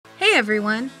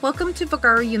everyone, welcome to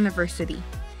Vagaro University.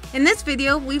 In this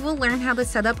video, we will learn how to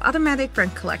set up automatic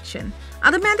rent collection.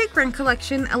 Automatic rent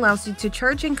collection allows you to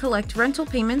charge and collect rental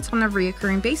payments on a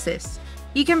recurring basis.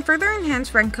 You can further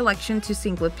enhance rent collection to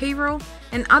sync with payroll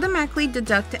and automatically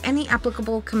deduct any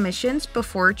applicable commissions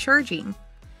before charging.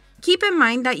 Keep in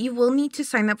mind that you will need to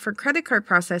sign up for credit card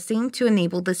processing to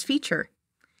enable this feature.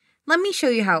 Let me show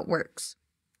you how it works.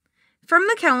 From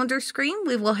the calendar screen,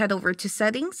 we will head over to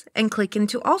Settings and click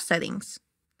into All Settings.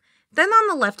 Then on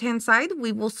the left-hand side,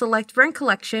 we will select Rent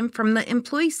Collection from the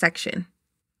Employee section.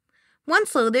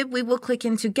 Once loaded, we will click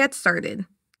into Get Started.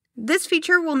 This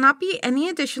feature will not be any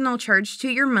additional charge to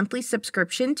your monthly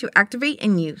subscription to activate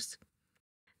and use.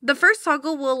 The first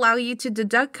toggle will allow you to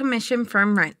deduct commission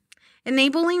from rent,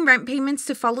 enabling rent payments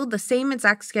to follow the same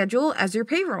exact schedule as your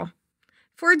payroll.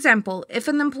 For example, if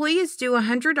an employee is due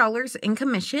 $100 in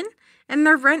commission and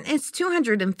their rent is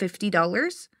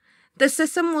 $250, the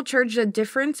system will charge a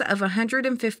difference of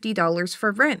 $150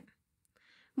 for rent.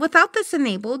 Without this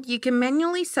enabled, you can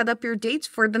manually set up your dates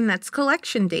for the next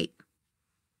collection date.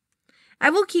 I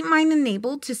will keep mine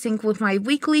enabled to sync with my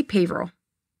weekly payroll.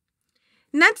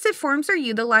 Next, if forms are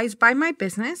utilized by my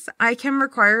business, I can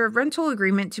require a rental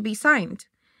agreement to be signed.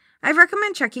 I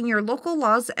recommend checking your local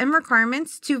laws and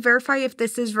requirements to verify if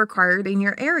this is required in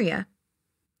your area.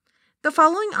 The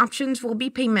following options will be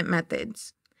payment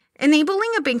methods.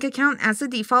 Enabling a bank account as a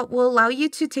default will allow you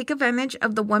to take advantage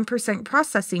of the 1%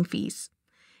 processing fees.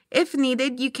 If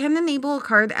needed, you can enable a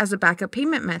card as a backup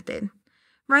payment method.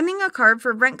 Running a card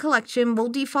for rent collection will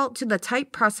default to the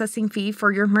type processing fee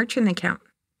for your merchant account.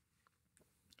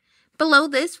 Below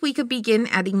this, we could begin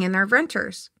adding in our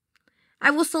renters. I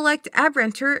will select Add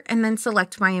Renter and then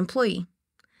select my employee.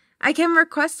 I can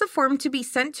request a form to be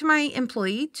sent to my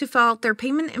employee to fill out their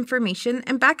payment information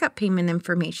and backup payment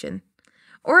information.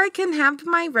 Or I can have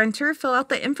my renter fill out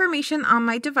the information on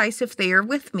my device if they are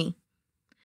with me.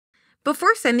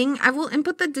 Before sending, I will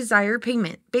input the desired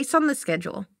payment based on the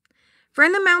schedule.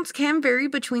 Rent amounts can vary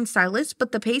between stylists,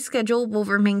 but the pay schedule will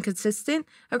remain consistent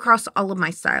across all of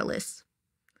my stylists.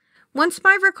 Once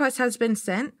my request has been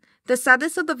sent, the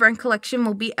status of the rent collection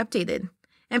will be updated,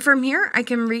 and from here I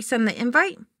can resend the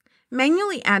invite,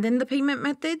 manually add in the payment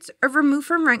methods, or remove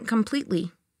from rent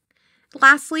completely.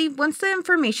 Lastly, once the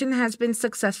information has been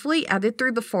successfully added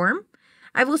through the form,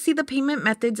 I will see the payment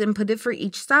methods inputted for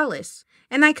each stylist,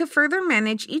 and I could further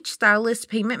manage each stylist's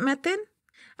payment method.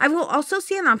 I will also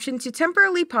see an option to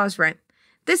temporarily pause rent.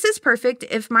 This is perfect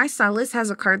if my stylist has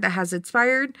a card that has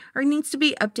expired or needs to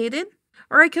be updated,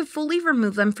 or I could fully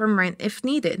remove them from rent if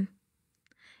needed.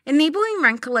 Enabling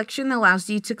rent collection allows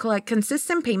you to collect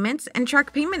consistent payments and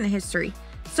track payment history,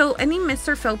 so any missed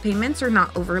or failed payments are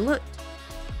not overlooked.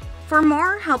 For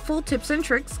more helpful tips and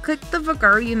tricks, click the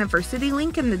Vagaro University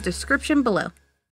link in the description below.